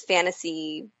in this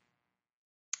fantasy,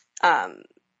 they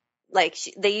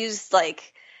use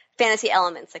like fantasy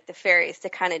elements like the fairies to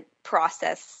kind of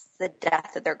process the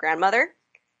death of their grandmother.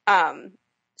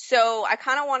 So I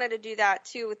kind of wanted to do that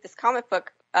too with this comic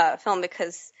book film,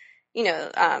 because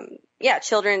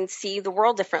children see the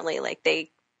world differently. Like they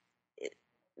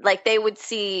would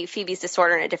see Phoebe's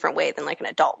disorder in a different way than like an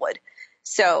adult would.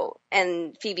 So,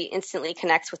 and Phoebe instantly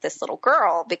connects with this little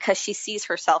girl because she sees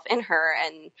herself in her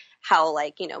and how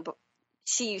like,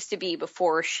 she used to be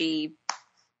before she,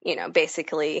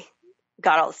 basically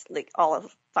got all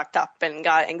fucked up and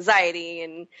got anxiety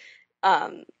and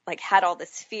had all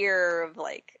this fear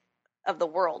of the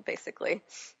world, basically.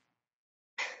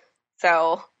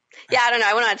 So yeah, I don't know.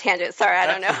 I went on a tangent. Sorry, I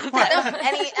don't know if that was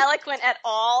any eloquent at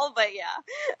all, but yeah.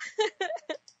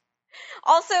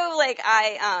 Also,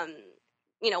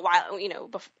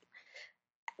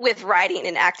 with writing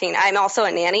and acting, I'm also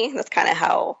a nanny. That's kind of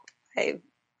how I've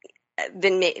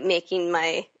been making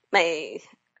my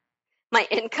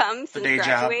income since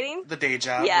graduating. The day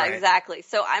job. Yeah, right. Exactly.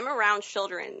 So I'm around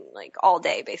children like all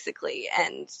day, basically,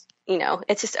 and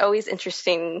it's just always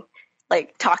interesting.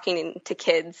 Like talking to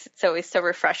kids, it's always so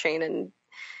refreshing, and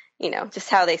just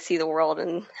how they see the world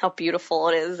and how beautiful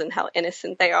it is and how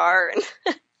innocent they are. And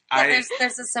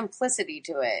there's a simplicity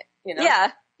to it,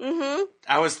 Yeah. Mm-hmm.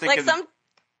 I was thinking.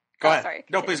 Go ahead. Sorry.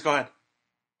 No, please go ahead.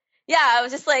 Yeah, I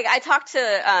was just like, I talked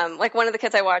to one of the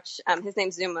kids I watch. His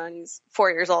name's Zuma, and he's 4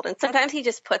 years old, and sometimes he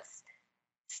just puts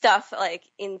stuff like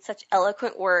in such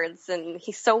eloquent words, and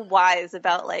he's so wise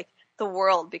about like the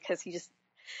world because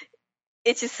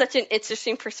it's just such an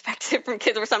interesting perspective from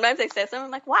kids, where sometimes they say something,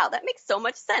 I'm like, wow, that makes so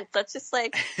much sense. That's just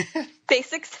like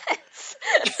basic sense.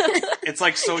 It's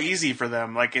like so easy for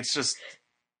them. Like it's just,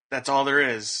 that's all there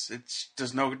is.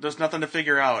 There's nothing to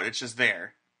figure out. It's just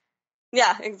there.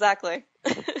 Yeah, exactly.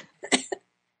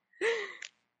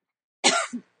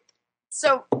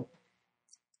 So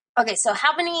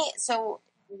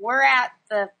we're at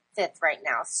the 5th right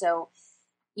now. So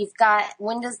you've got,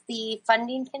 when does the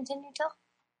funding continue till?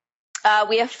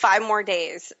 We have 5 more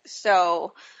days.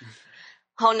 So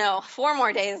Oh no, 4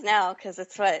 more days now because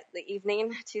it's the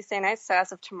evening, Tuesday night. So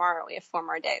as of tomorrow, we have 4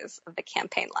 more days of the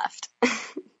campaign left.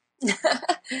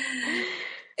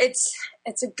 It's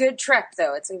a good trek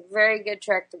though. It's a very good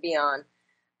trek to be on.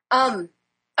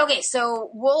 Okay, so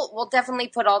we'll definitely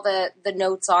put all the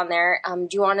notes on there. Do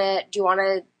you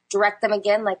wanna direct them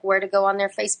again, like where to go on their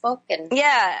Facebook? And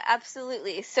Yeah,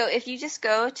 absolutely. So if you just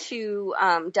go to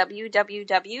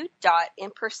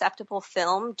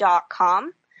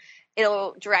www.imperceptiblefilm.com,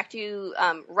 it'll direct you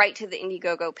right to the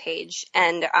Indiegogo page.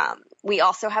 And we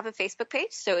also have a Facebook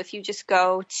page. So if you just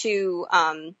go to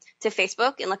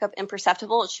Facebook and look up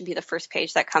Imperceptible, it should be the first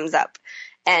page that comes up.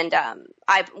 And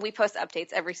we post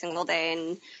updates every single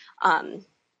day.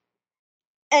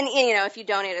 And you know, if you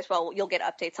donate as well, you'll get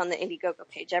updates on the Indiegogo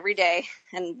page every day.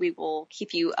 And we will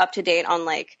keep you up to date on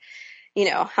how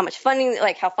much funding,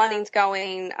 how funding's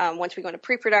going, once we go into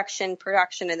pre-production,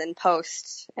 production, and then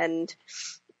post. And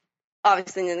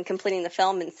obviously then completing the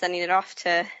film and sending it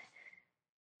to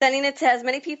as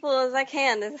many people as I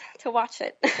can to watch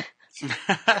it.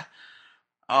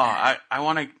 I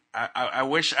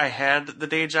wish I had the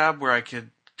day job where I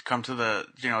could come to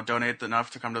donate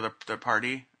enough to come to the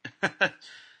party.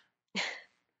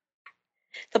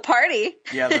 The party?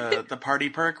 Yeah, the party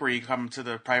perk where you come to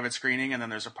the private screening and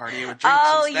then there's a party with drinks.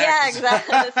 Oh, and snacks. yeah,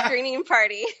 exactly. The screening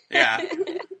party. Yeah.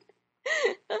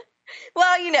 Well,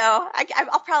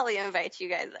 I'll probably invite you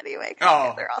guys anyway. You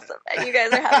guys are awesome. And you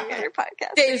guys are having me on your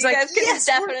podcast. Dave's you like, guys can yes,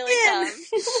 definitely come. And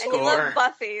Score. you love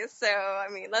Buffy, so I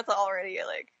mean that's already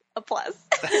a plus.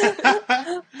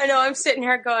 I know I'm sitting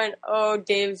here going, "Oh,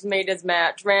 Dave's made his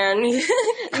match, man." You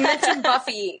mentioned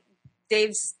Buffy.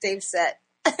 Dave's set.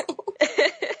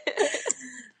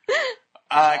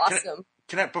 Awesome.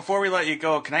 Can I, before we let you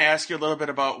go, can I ask you a little bit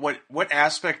about what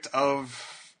aspect of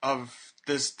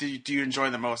this do you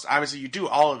enjoy the most? Obviously, you do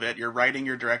all of it. You're writing,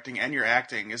 you're directing, and you're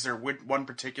acting. Is there one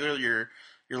particular you're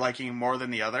liking more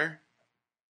than the other?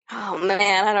 Oh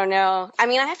man, I don't know. I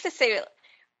mean, I have to say,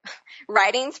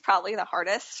 writing's probably the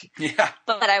hardest. Yeah.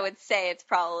 But I would say it's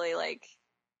probably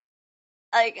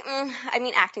I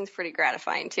mean, acting's pretty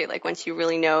gratifying too. Like once you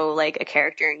really know a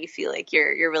character and you feel like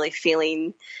you're really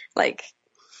feeling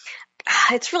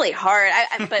it's really hard.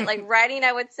 But writing,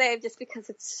 I would say, just because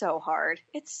it's so hard.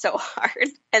 It's so hard.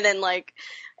 And then once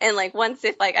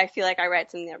if I feel like I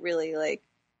write something that really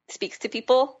speaks to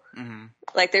people, mm-hmm.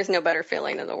 There's no better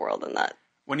feeling in the world than that.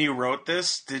 When you wrote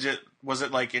this, was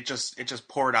it it just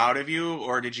poured out of you,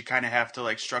 or did you kind of have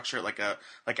to structure it like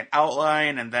an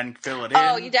outline and then fill it in?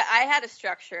 Oh, I had to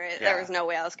structure it. Yeah. There was no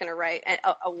way I was going to write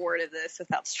a word of this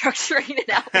without structuring it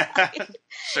outline.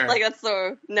 Sure. That's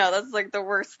the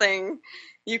worst thing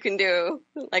you can do.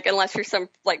 Unless you're some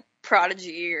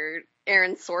Prodigy or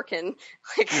Aaron Sorkin.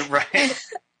 You're right.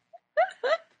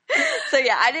 So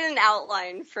yeah, I did an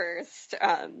outline first,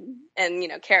 and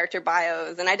character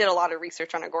bios, and I did a lot of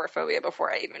research on agoraphobia before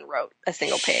I even wrote a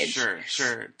single page.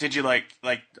 Sure. Did you like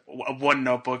one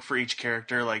notebook for each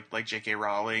character, like J.K.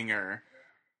 Rowling, or?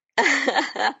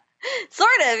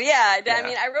 Sort of, yeah. Yeah. I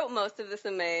mean, I wrote most of this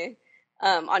in my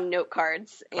on note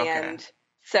cards, and Okay.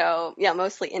 so yeah,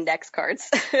 mostly index cards.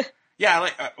 Yeah,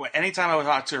 anytime I would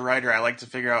talk to a writer, I like to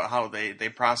figure out how they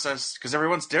process, because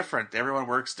everyone's different. Everyone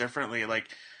works differently.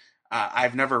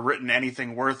 I've never written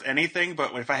anything worth anything,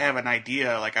 but if I have an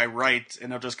idea, I write,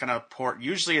 and it'll just kind of pour.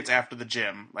 Usually it's after the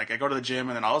gym. I go to the gym,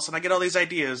 and then all of a sudden I get all these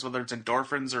ideas, whether it's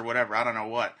endorphins or whatever, I don't know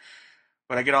what.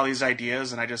 But I get all these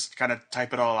ideas, and I just kind of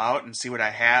type it all out and see what I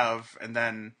have, and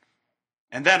then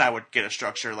I would get a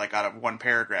structure, out of one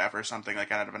paragraph or something,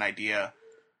 out of an idea.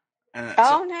 And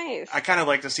Oh, nice. I kind of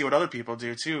like to see what other people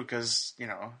do too, because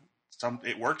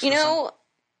it works.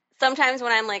 Sometimes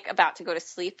when I'm about to go to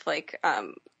sleep,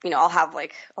 I'll have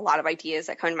a lot of ideas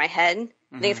that come in my head.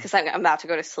 I think it's because I'm about to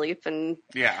go to sleep, and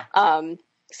yeah.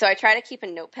 So I try to keep a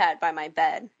notepad by my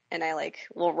bed, and I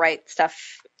will write stuff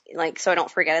so I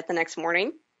don't forget it the next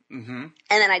morning. Mm-hmm. And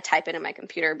then I type it in my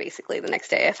computer basically the next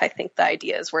day if I think the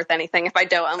idea is worth anything. If I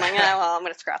don't, I'm I'm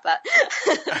going to scrap that.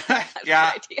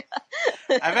 Yeah.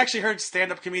 I've actually heard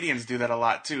stand-up comedians do that a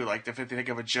lot too. If they think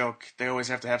of a joke, they always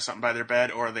have to have something by their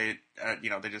bed, or they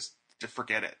just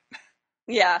forget it.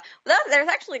 Yeah. There's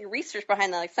actually research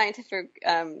behind that, scientific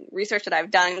research that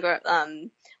I've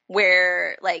done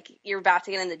where you're about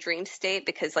to get in the dream state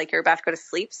because you're about to go to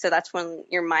sleep. So that's when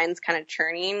your mind's kind of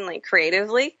churning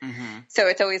creatively. Mm-hmm. So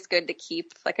it's always good to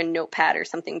keep a notepad or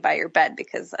something by your bed,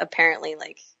 because apparently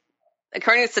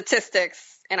according to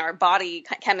statistics in our body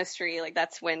chemistry,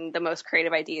 that's when the most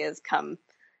creative ideas come.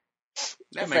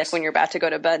 It's when you're about to go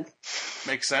to bed.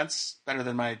 Makes sense. Better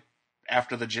than my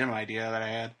after the gym idea that I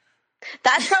had.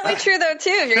 That's probably true though too.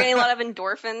 If you're getting a lot of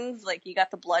endorphins, like you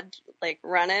got the blood like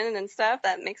running and stuff,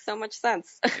 that makes so much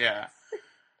sense. Yeah.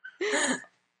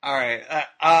 All right.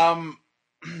 Well,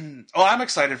 I'm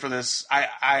excited for this.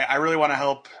 I really want to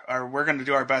help, or we're going to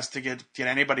do our best to get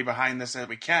anybody behind this that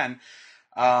we can.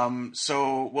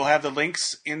 So we'll have the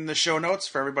links in the show notes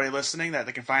for everybody listening that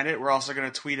they can find it. We're also going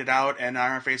to tweet it out, and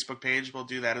on our Facebook page, we'll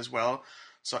do that as well.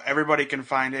 So everybody can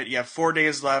find it. You have 4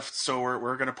 days left, so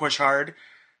we're going to push hard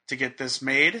to get this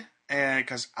made, and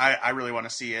because I really want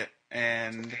to see it,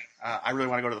 and I really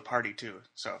want to go to the party too.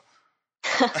 So,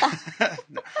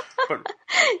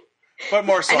 but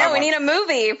more so, I know we need a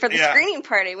movie for the screening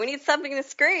party. We need something to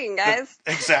screen, guys.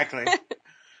 Exactly.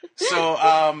 So,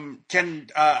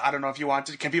 I don't know if you want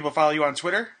to. Can people follow you on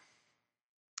Twitter?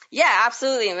 Yeah,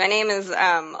 absolutely. My name is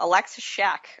Alexa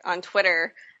Shack on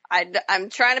Twitter. I'm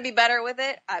trying to be better with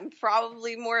it. I'm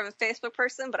probably more of a Facebook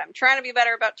person, but I'm trying to be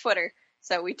better about Twitter.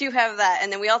 So we do have that,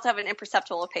 and then we also have an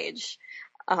Imperceptible page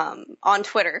on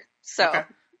Twitter. So, okay.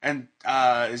 And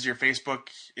is your Facebook,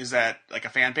 is that like a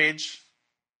fan page,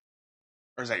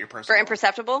 or is that your personal? For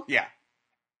Imperceptible? Yeah.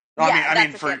 No, yeah, I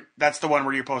mean, that's the one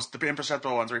where you post the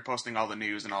Imperceptible ones where you're posting all the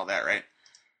news and all that, right?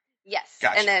 Yes.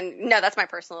 Gotcha. And then no, that's my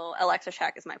personal. Alexa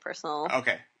Shack is my personal.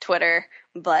 Okay. Twitter,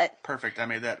 but perfect. I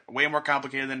made that way more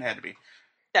complicated than it had to be.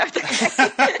 That's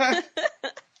okay.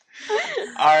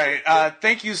 All right.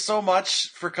 Thank you so much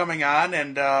for coming on.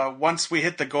 And once we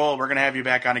hit the goal, we're going to have you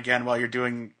back on again while you're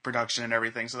doing production and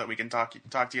everything so that we can talk to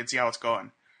you and see how it's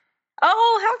going.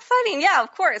 Oh, how exciting. Yeah,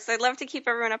 of course. I'd love to keep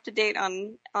everyone up to date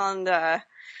on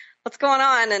what's going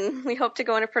on, and we hope to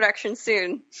go into production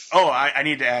soon. Oh, I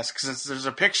need to ask, because there's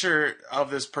a picture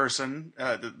of this person,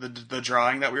 the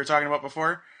drawing that we were talking about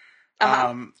before.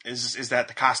 Uh-huh. Is that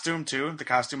the costume too? The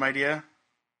costume idea?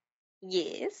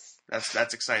 Yes.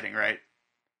 That's exciting, right?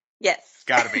 Yes.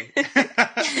 Gotta be.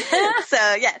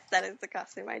 So, yes, that is the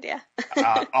costume idea.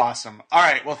 Awesome. All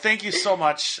right. Well, thank you so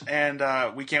much, and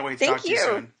we can't wait to talk to you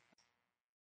soon.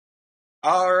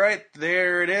 All right.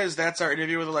 There it is. That's our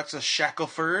interview with Alexa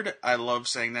Shackelford. I love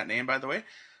saying that name, by the way.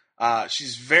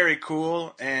 She's very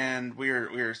cool, and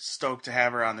we're stoked to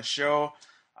have her on the show.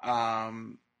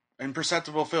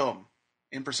 Imperceptible Film.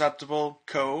 Imperceptible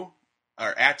Co.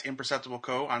 Or at Imperceptible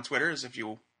Co. on Twitter is if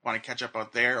you want to catch up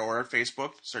out there, or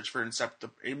Facebook, search for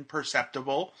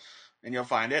Imperceptible, and you'll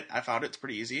find it. I found it. It's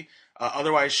pretty easy.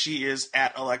 Otherwise, she is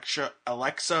at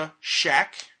Alexa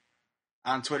Shack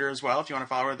on Twitter as well, if you want to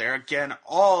follow her there. Again,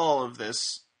 all of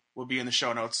this will be in the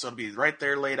show notes, so it'll be right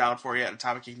there laid out for you at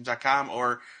atomickingdom.com,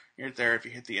 or right there if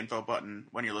you hit the info button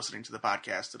when you're listening to the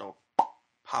podcast, it'll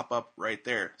pop up right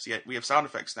there. See, we have sound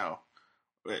effects now.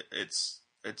 It's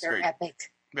They're very epic.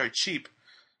 Very cheap.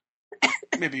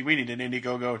 Maybe we need an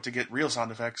Indiegogo to get real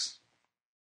sound effects.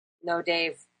 No,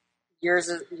 Dave. Yours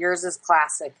is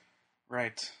classic.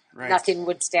 Right. Nothing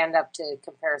would stand up to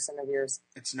comparison of yours.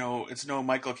 It's no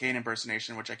Michael Caine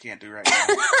impersonation, which I can't do right now.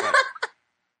 But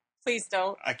Please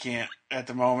don't. I can't at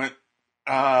the moment.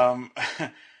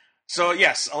 So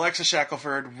yes, Alexa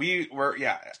Shackelford.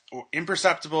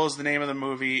 Imperceptible is the name of the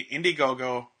movie.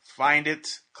 Indiegogo. Find it.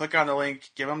 Click on the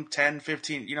link. Give them 10,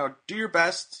 15. Do your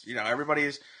best.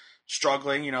 Everybody's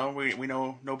struggling. We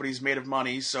know nobody's made of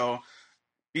money, so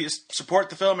support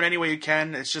the film in any way you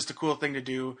can. It's just a cool thing to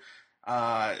do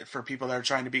for people that are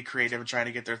trying to be creative and trying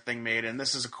to get their thing made. And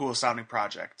this is a cool sounding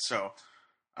project. So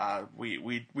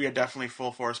we are definitely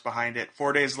full force behind it.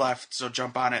 4 days left, so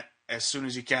jump on it as soon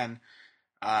as you can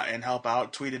and help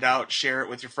out. Tweet it out, share it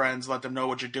with your friends, let them know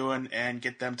what you're doing, and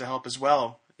get them to help as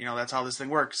well. That's how this thing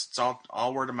works. It's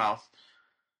all word of mouth.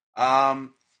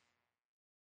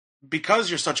 Because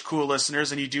you're such cool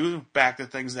listeners and you do back the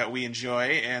things that we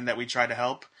enjoy and that we try to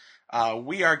help,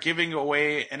 we are giving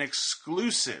away an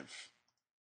exclusive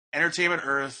Entertainment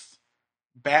Earth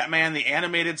Batman the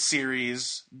Animated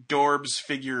Series Dorbs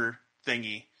figure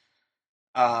thingy.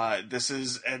 This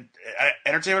is an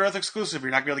Entertainment Earth exclusive. You're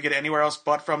not going to be able to get it anywhere else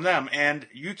but from them. And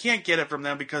you can't get it from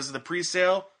them because the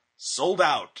pre-sale sold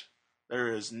out. There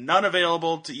is none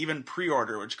available to even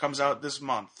pre-order, which comes out this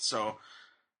month. So,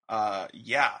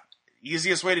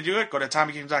 easiest way to do it, go to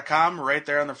atomickingdom.com. Right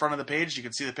there on the front of the page, you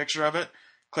can see the picture of it.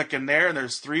 Click in there, and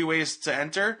there's 3 ways to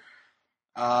enter.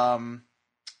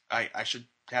 I should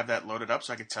have that loaded up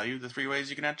so I can tell you the 3 ways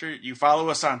you can enter. You follow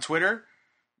us on Twitter,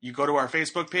 you go to our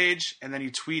Facebook page, and then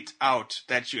you tweet out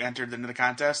that you entered into the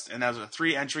contest, and those are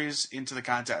 3 entries into the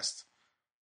contest.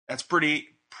 That's pretty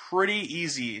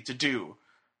easy to do.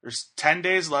 There's 10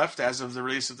 days left as of the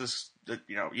release of this.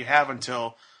 You have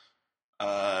until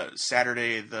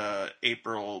Saturday, the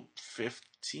April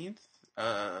 15th.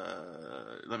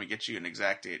 Let me get you an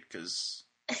exact date because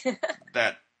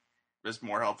that is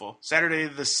more helpful. Saturday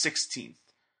the 16th.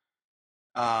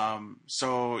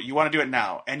 So you want to do it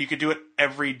now, and you can do it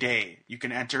every day. You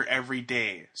can enter every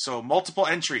day. So multiple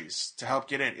entries to help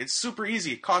get in. It's super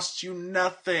easy. It costs you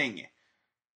nothing.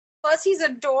 Plus, he's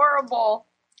adorable.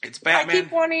 It's Batman. I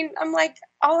keep wanting. I'm like,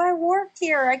 oh, I work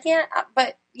here. I can't.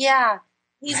 But yeah,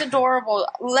 he's adorable.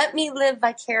 Let me live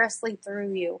vicariously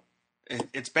through you.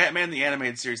 It's Batman the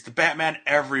animated series. The Batman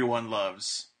everyone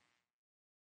loves.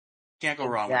 Can't go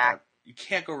wrong with that. You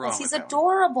can't go wrong with that. He's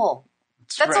adorable.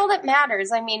 That's right. all that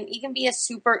matters. I mean, you can be a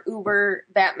super uber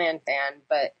Batman fan,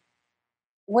 but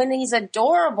when he's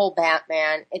adorable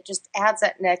Batman, it just adds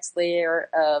that next layer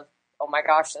of, oh my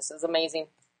gosh, this is amazing.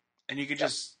 And you could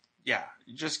just get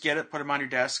it, put him on your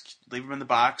desk, leave him in the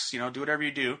box, do whatever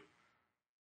you do.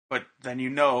 But then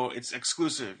it's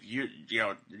exclusive.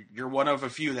 You're one of a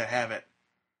few that have it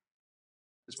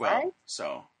as well. Right.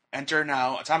 So enter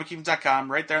now,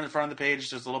 AtomicHumans.com. Right there on the front of the page,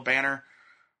 there's a little banner.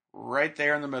 Right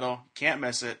there in the middle. Can't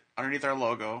miss it. Underneath our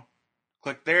logo.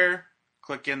 Click there.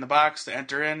 Click in the box to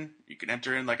enter in. You can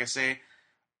enter in, like I say,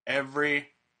 every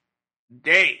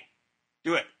day.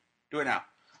 Do it. Do it now.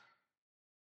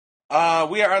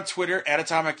 We are on Twitter at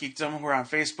Atomic Geekdom. We're on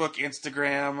Facebook,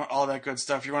 Instagram, all that good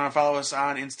stuff. You want to follow us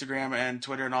on Instagram and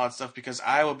Twitter and all that stuff, because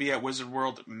I will be at Wizard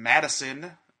World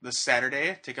Madison this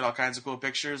Saturday, taking all kinds of cool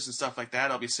pictures and stuff like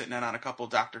that. I'll be sitting in on a couple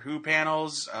Doctor Who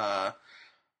panels.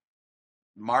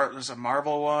 There's a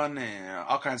Marvel one and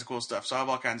all kinds of cool stuff. So I have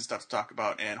all kinds of stuff to talk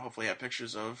about and hopefully have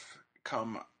pictures of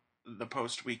come the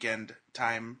post-weekend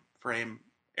time frame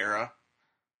era.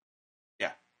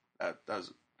 Yeah, that was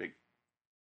a big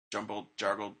jumbled,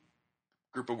 jargled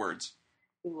group of words.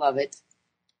 Love it.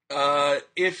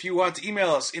 If you want to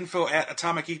email us,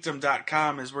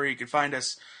 info@atomicgeekdom.com is where you can find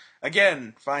us.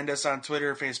 Again, find us on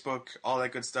Twitter, Facebook, all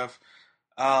that good stuff.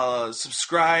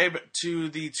 Subscribe to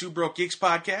the Two Broke Geeks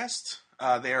podcast.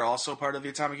 They are also part of the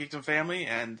Atomic Geekdom family,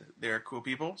 and they're cool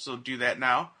people, so do that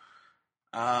now.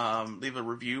 Leave a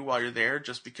review while you're there,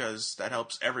 just because that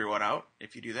helps everyone out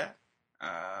if you do that.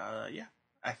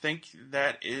 I think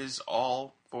that is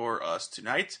all for us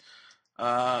tonight.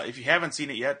 If you haven't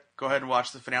seen it yet, go ahead and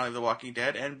watch the finale of The Walking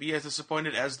Dead and be as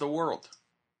disappointed as the world.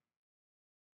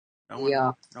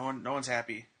 No one's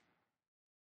happy.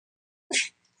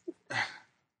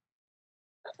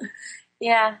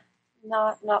 Yeah,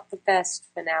 not the best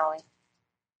finale.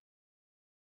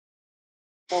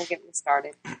 Don't get me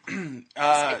started.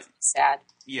 It's sad.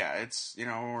 Yeah, it's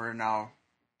we're now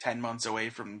 10 months away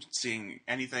from seeing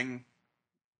anything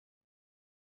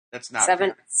that's not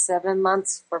 7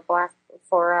 months for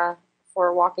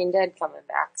Walking Dead coming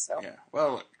back. So yeah,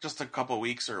 well, just a couple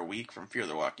weeks or a week from Fear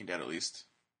the Walking Dead at least.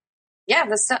 Yeah,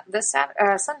 this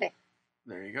Sunday.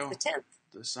 There you go. The 10th.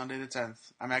 The Sunday the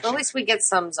 10th. At least we get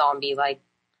some zombie-like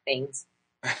things.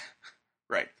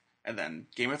 Right. And then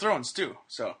Game of Thrones, too.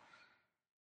 So,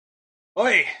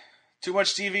 oi! Too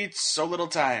much TV, so little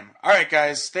time. All right,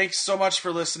 guys. Thanks so much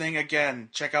for listening. Again,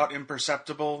 check out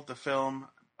Imperceptible, the film.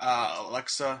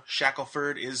 Alexa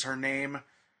Shackelford is her name.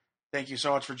 Thank you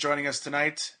so much for joining us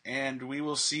tonight. And we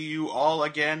will see you all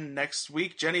again next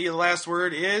week. Jenny, the last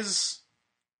word is...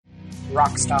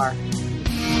 Rockstar.